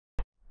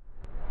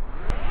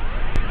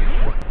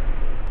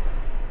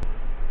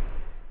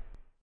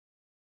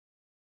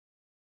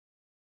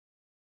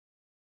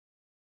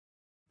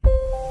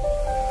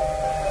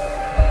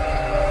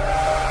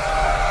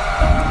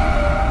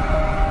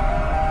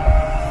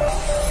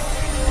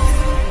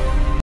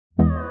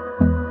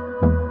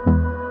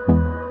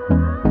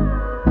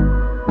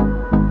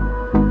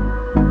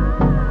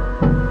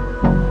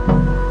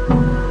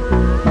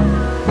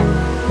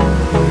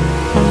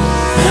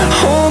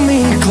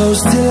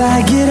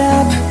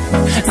up,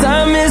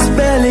 time is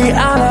barely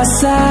on our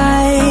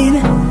side.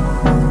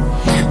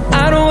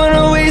 I don't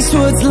wanna waste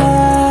what's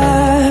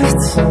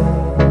left.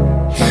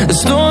 The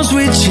storms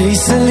we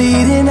chase are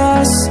leading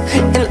us,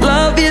 and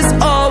love is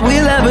all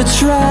we'll ever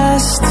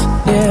trust.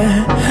 Yeah,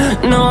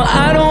 no,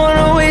 I don't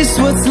wanna waste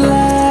what's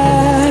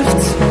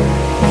left.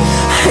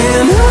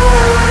 And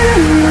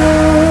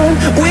on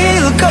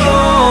we'll go,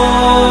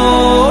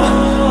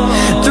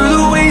 through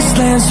the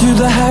wastelands, through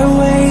the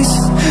highways,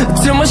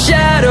 till my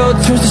shadow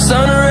turns to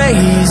sun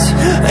rays.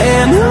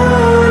 And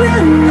on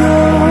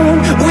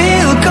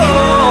we'll go,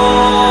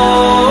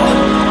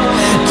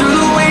 through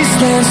the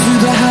wastelands,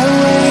 through the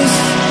highways,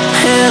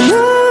 and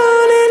on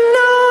we'll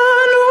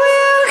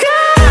go.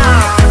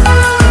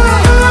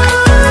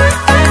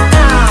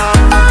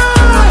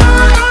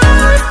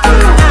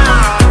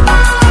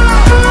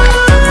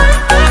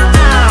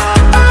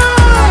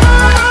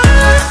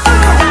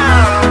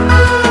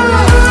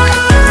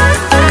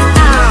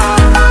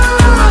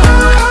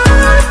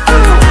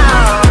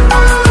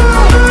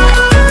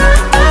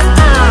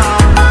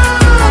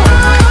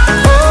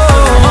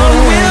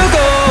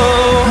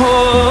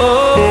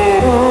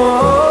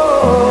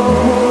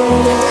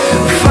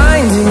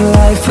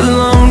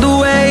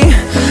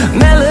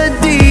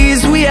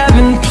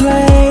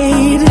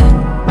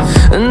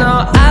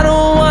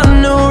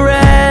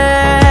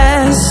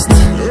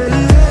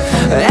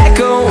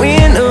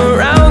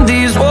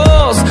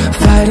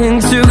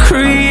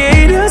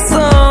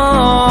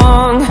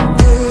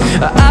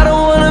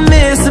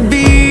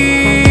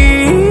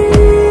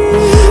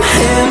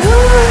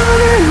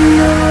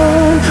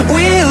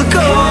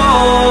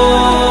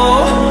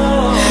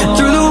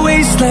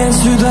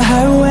 Through the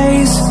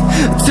highways,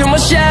 till my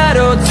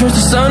shadow turns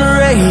to sun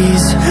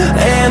rays.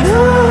 And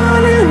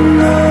on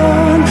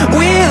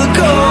we'll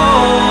go,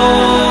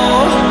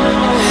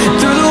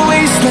 through the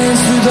wastelands,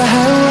 through the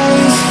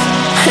highways,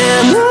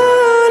 and on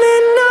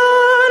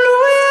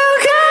we'll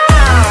go.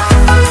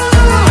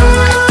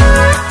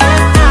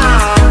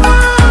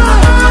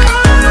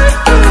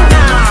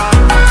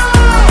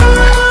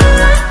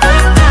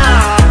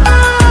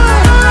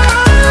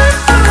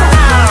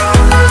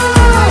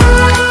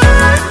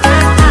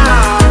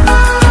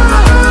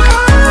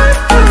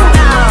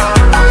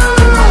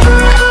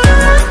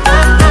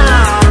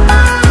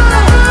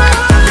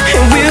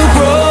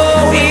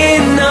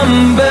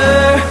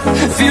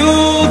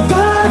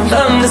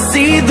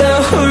 See the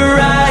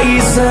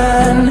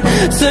horizon,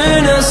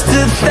 turn us to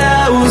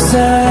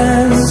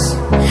thousands,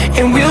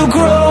 and we'll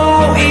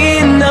grow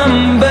in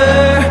number,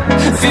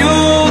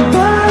 fueled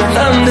by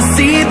them to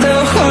see the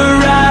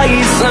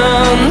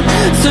horizon,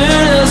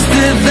 turn us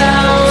to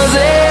thousands.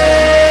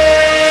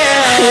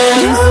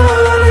 And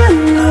on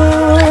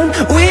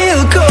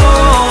we'll go,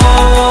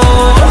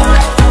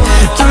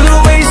 through the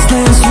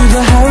wastelands, through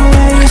the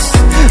highways,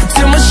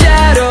 till my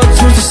shadow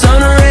turns to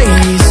sun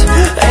rays.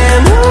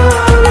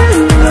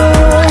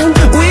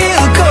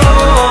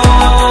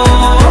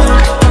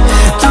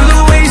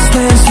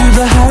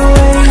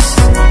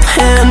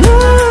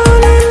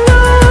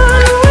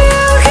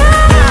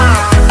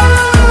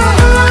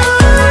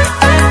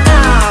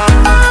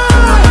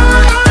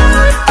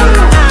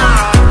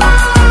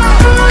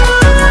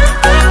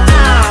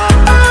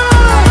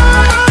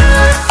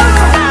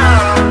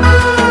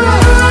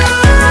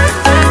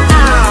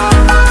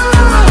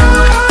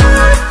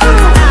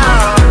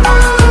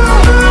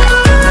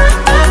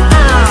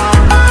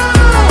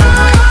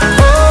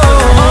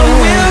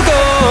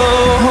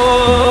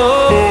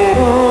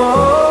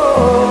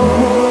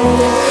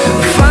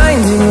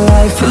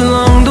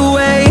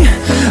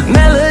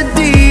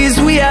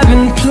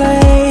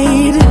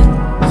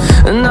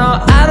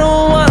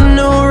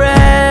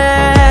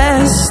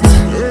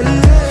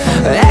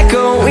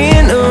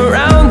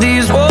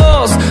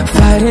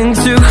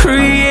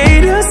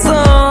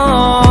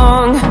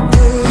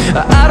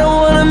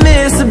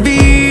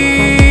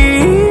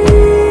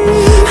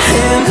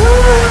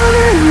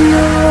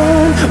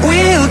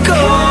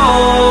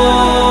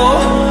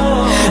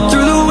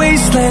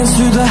 And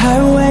through the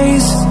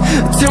highways,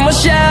 till my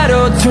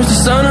shadow turns to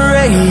sun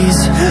rays.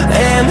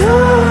 And